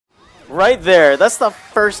Right there. That's the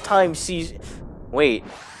first time she's... Wait.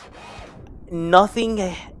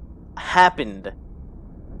 Nothing happened.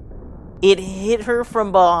 It hit her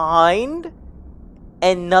from behind,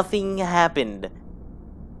 and nothing happened.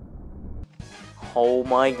 Oh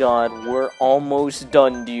my god, we're almost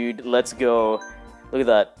done, dude. Let's go. Look at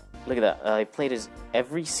that. Look at that. I played as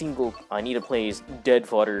every single... I need to play as dead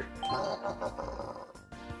fodder.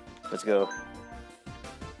 Let's go.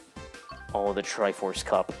 Oh, the Triforce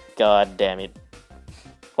Cup. God damn it.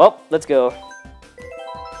 Well, let's go.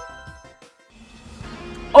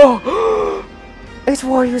 Oh! It's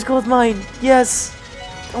Warriors Gold Mine! Yes!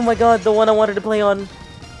 Oh my god, the one I wanted to play on.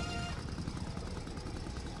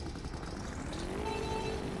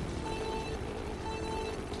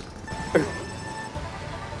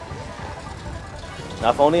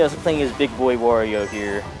 Now, if only I was playing as Big Boy Wario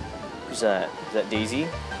here. Who's that? Is that Daisy?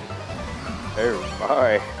 Oh,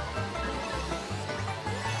 alright.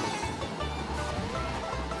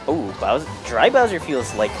 Oh, Bowser. Dry Bowser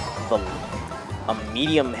feels like a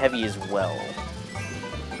medium heavy as well.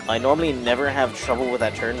 I normally never have trouble with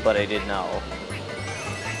that turn, but I did now.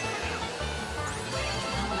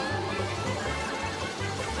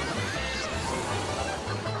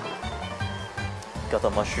 Got the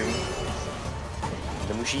mushroom.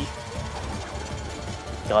 The Mushi.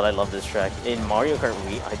 God, I love this track. In Mario Kart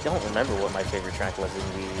Wii, I don't remember what my favorite track was in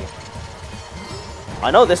Wii. I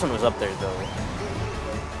know this one was up there, though.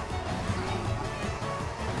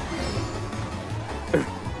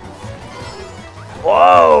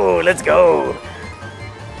 Whoa, let's go!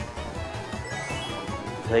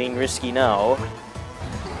 Playing risky now.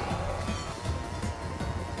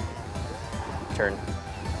 Turn.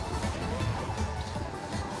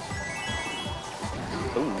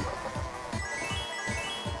 Ooh.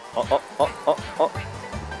 Oh.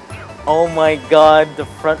 Oh my god, the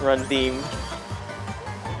front run theme.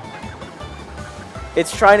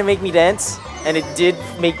 It's trying to make me dance, and it did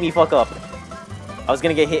make me fuck up. I was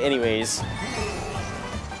gonna get hit anyways.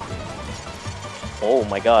 Oh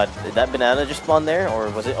my god, did that banana just spawn there, or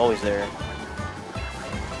was it always there?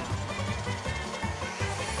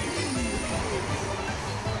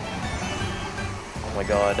 Oh my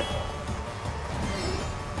god.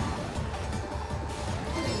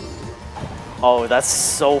 Oh, that's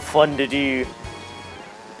so fun to do.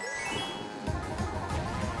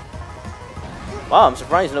 Wow, I'm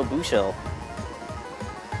surprised no Boo Shell.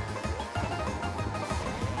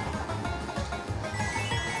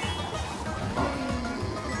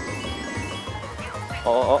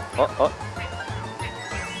 Oh.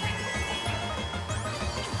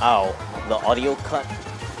 Ow. The audio cut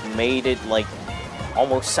made it, like,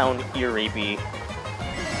 almost sound ear-rapey.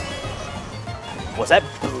 Was that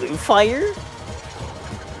blue fire?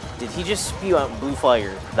 Did he just spew out blue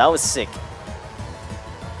fire? That was sick.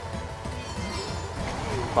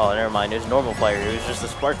 Oh, never mind. It was normal fire. It was just the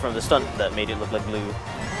spark from the stunt that made it look like blue.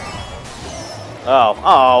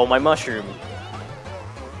 Oh, my mushroom.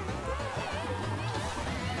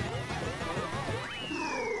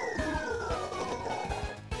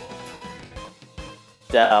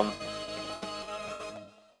 Damn.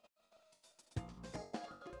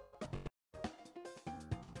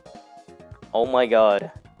 Oh my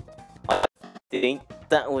god. I think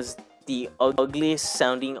that was the ugliest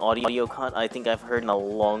sounding audio cut I think I've heard in a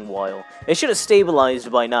long while. It should have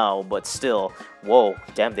stabilized by now, but still. Whoa,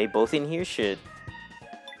 damn, they both in here? Shit.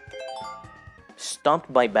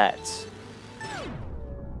 Stomped by bats.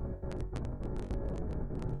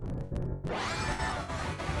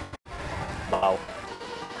 Wow.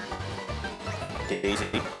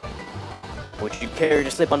 Daisy. Would you care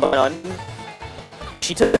to slip on banana?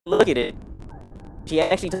 She took a look at it. She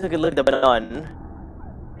actually took a look at the banana.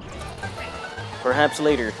 Perhaps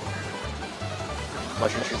later.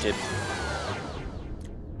 Mushroom tip.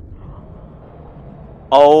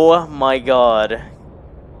 Oh my god.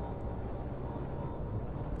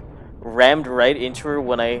 Rammed right into her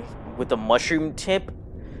when with the mushroom tip.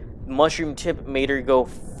 Mushroom tip made her go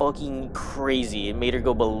fucking crazy. It made her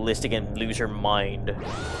go ballistic and lose her mind.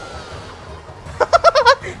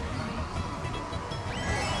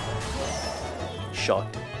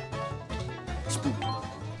 Shocked. Spooked.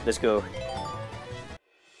 Let's go.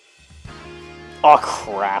 Oh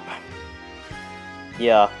crap.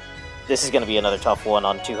 Yeah. This is gonna be another tough one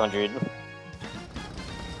on 200.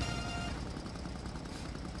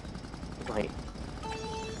 Wait.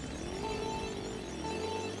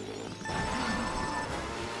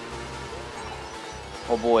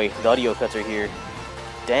 Oh boy, the audio cuts are here.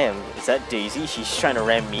 Damn, is that Daisy? She's trying to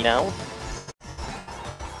ram me now?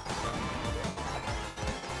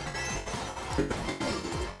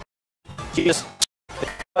 She just...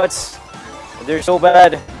 cuts. They're so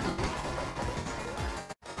bad.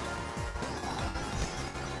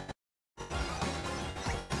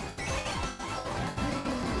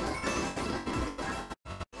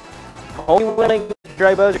 Only when I get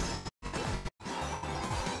dry Bowser.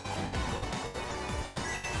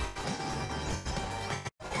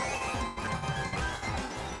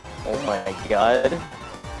 Oh my god.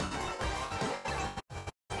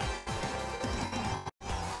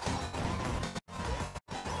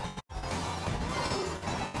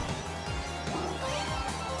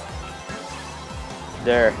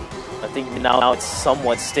 There. I think now it's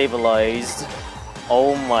somewhat stabilized.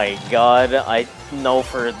 Oh my god. I know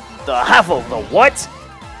for the half of the what?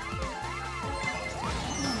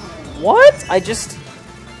 What? I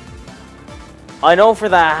know for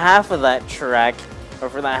the half of that track, or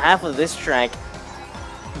for the half of this track,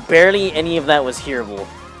 barely any of that was hearable.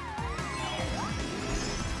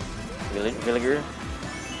 Villager?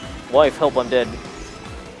 Wife, help, I'm dead.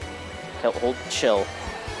 Help, hold, chill.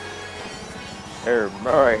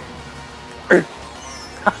 Alright.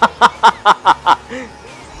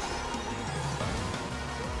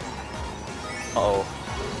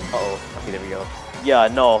 Uh-oh. Okay, there we go. Yeah,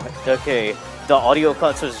 no. Okay. The audio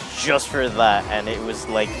cuts was just for that, and it was,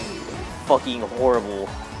 like, fucking horrible.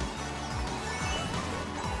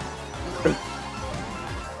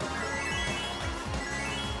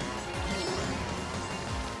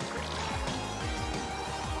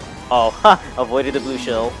 Oh, ha! Avoided the blue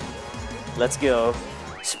shell. Let's go.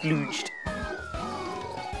 Splooged.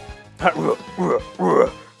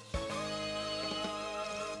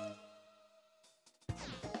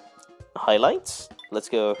 Highlights? Let's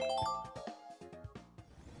go.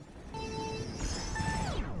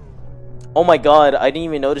 Oh my god, I didn't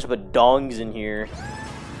even notice but dongs in here.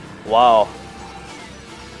 Wow.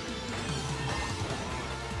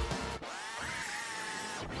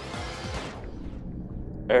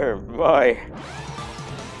 My.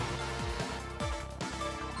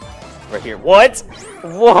 Right here. What?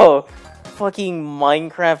 Whoa! Fucking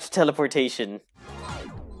Minecraft teleportation.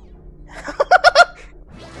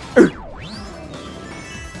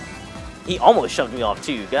 He almost shoved me off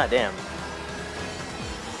too, goddamn.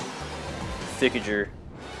 Thickager.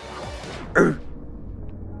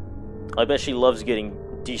 I bet she loves getting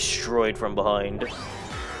destroyed from behind.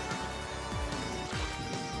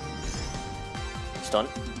 Stun?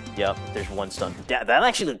 Yeah, there's one stun. That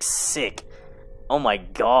actually looks sick. Oh my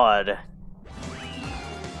god.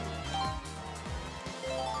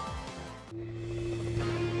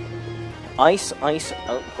 Ice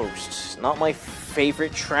Outposts. Not my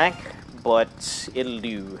favorite track, but it'll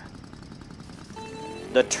do.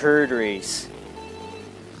 The turd race.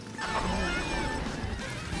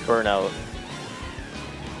 Burnout.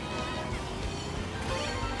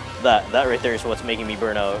 That right there is what's making me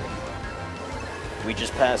burn out. We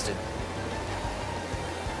just passed it.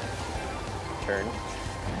 Turn.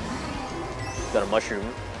 Got a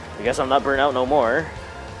mushroom. I guess I'm not burnt out no more.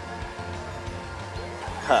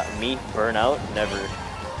 Ha, me burn out? Never.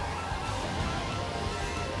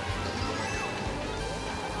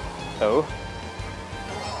 Oh.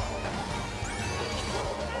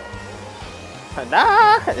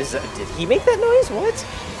 Nah! Did he make that noise? What?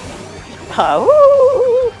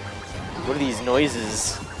 Oh! What are these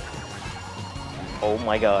noises? Oh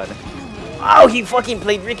my god. Oh, he fucking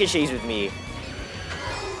played ricochets with me!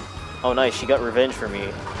 Oh nice, she got revenge for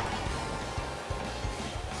me.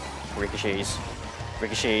 Ricochets.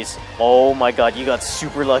 Ricochets. Oh my god, you got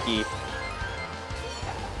super lucky.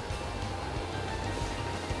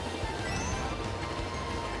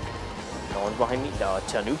 No one's behind me? No,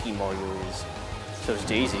 Tanuki Mario is. So is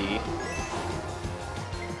Daisy.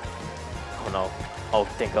 Oh no. Oh,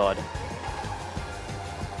 thank god.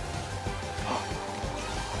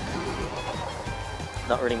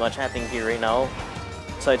 Not really much happening here right now.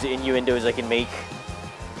 Besides the innuendos I can make.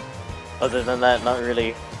 Other than that, not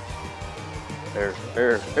really.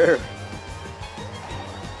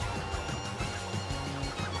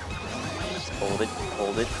 Hold it,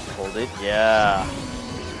 hold it, hold it. Yeah.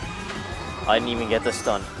 I didn't even get the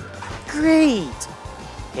stun. Great!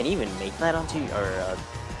 Can you even make that onto, or,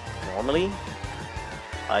 normally?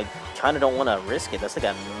 I kinda don't wanna risk it. That's like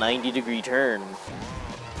a 90-degree turn.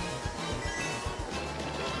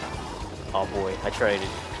 Oh boy, I tried it.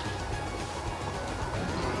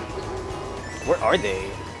 Where are they?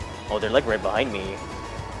 Oh, they're like right behind me.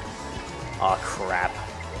 Aw, crap.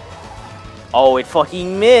 Oh, it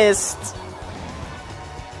fucking missed!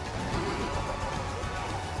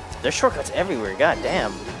 There's shortcuts everywhere, god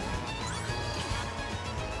damn.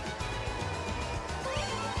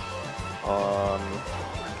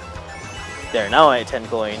 There, now I had 10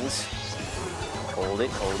 coins. Hold it,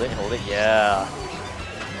 hold it, hold it. Yeah.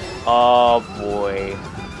 Oh boy.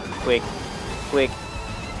 Quick, quick.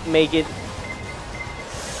 Make it.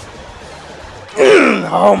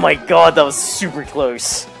 Oh my god, that was super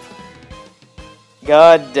close.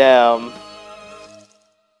 God damn.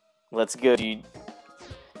 Let's go, dude.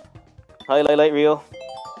 Highlight reel.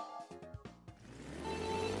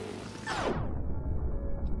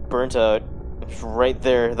 Burnt out. It's right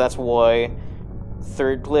there, that's why.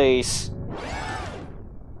 3rd place.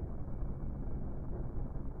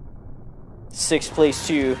 6th place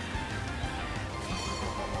too.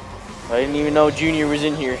 I didn't even know Junior was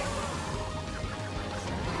in here.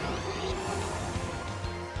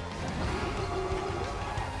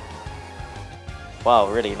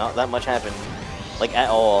 Wow, really, not that much happened. Like, at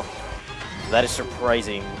all. That is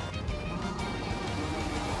surprising.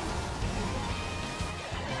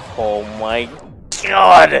 Oh my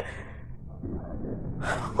god!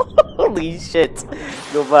 Holy shit.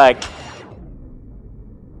 Go back.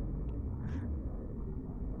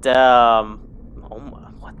 Damn. Oh my,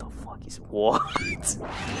 what the fuck is what?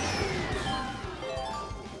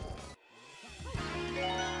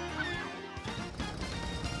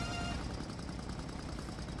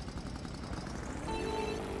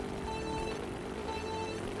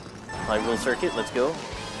 Hyrule Circuit, let's go.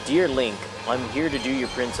 Dear Link, I'm here to do your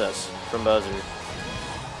princess. From Bowser.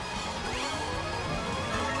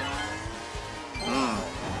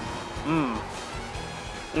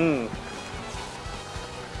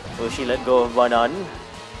 Will she let go of Banan?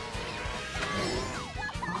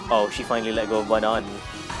 Oh, she finally let go of Banan.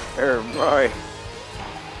 Right.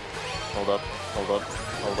 Hold up, hold up,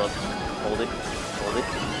 hold up. Hold it, hold it,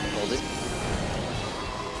 hold it.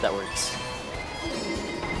 That works.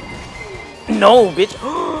 No, bitch!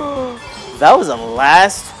 That was a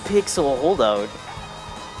last pixel holdout.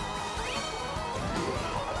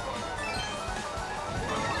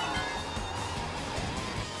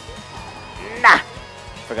 Nah!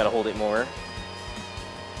 Forgot to hold it more.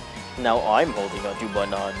 Now I'm holding on to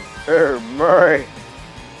Banan.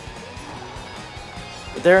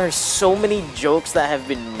 There are so many jokes that have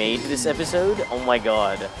been made this episode. Oh my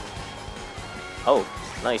god. Oh,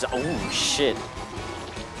 nice. Oh, shit.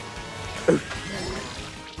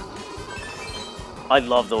 I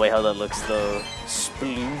love the way how that looks though.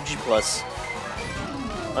 Splooge plus.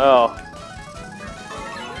 Oh.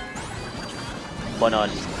 Banan.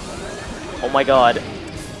 Oh my god.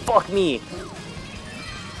 Fuck me.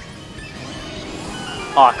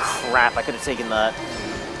 Aw, crap. I could have taken that.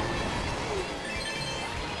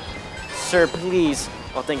 Sir, please.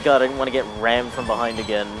 Oh, thank god. I didn't want to get rammed from behind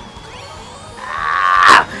again.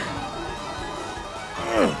 Ah!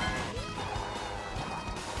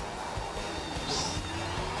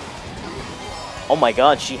 Oh my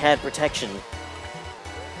god, she had protection.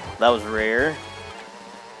 That was rare.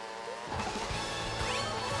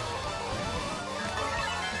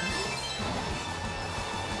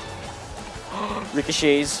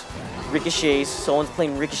 Ricochets. Ricochets. Someone's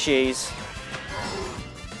playing ricochets.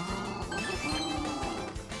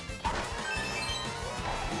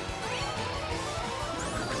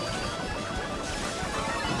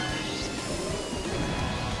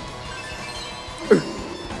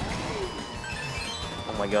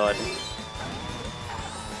 Oh my god.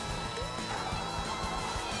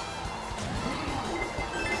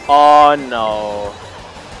 Oh no.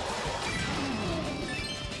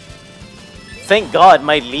 Thank god,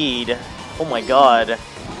 my lead. Oh my god.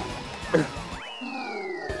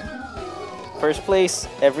 First place,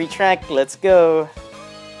 every track, let's go.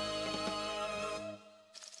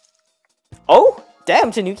 Oh!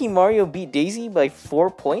 Damn, Tanuki Mario beat Daisy by 4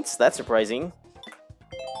 points? That's surprising.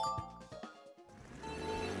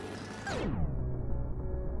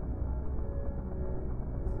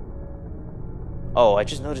 Oh, I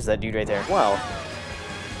just noticed that dude right there. Wow.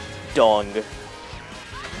 Dong.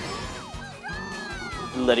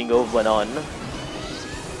 Letting go of Banan.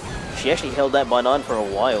 She actually held that Banan for a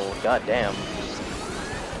while. God damn.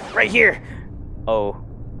 Right here! Oh.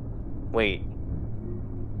 Wait.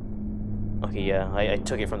 Okay, yeah, I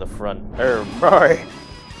took it from the front. Right.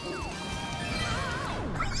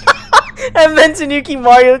 And then Tanuki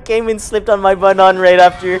Mario came and slipped on my Banan right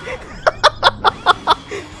after.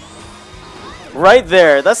 Right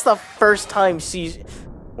there. That's the first time she's...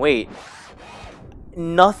 Wait.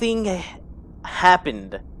 Nothing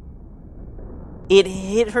happened. It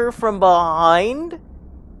hit her from behind,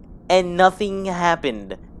 and nothing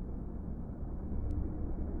happened.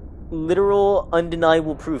 Literal,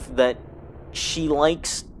 undeniable proof that she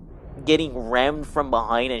likes getting rammed from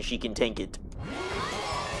behind and she can tank it.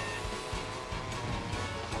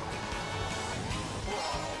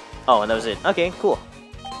 Oh, and that was it. Okay, cool.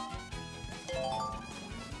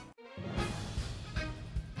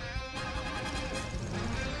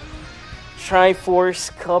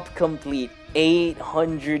 Triforce Cup complete.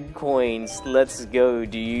 800 coins. Let's go,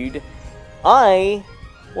 dude. I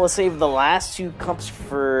will save the last 2 cups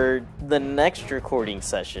for the next recording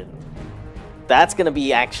session. That's gonna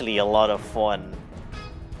be actually a lot of fun.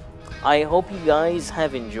 I hope you guys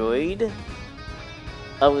have enjoyed.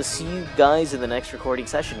 I will see you guys in the next recording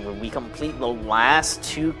session when we complete the last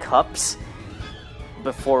 2 cups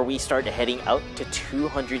before we start heading out to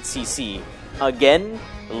 200cc. Again,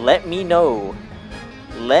 let me know.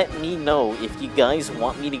 Let me know if you guys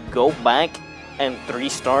want me to go back and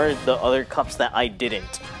 3-star the other cups that I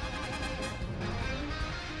didn't.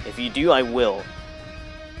 If you do, I will.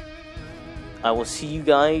 I will see you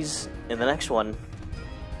guys in the next one.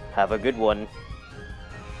 Have a good one.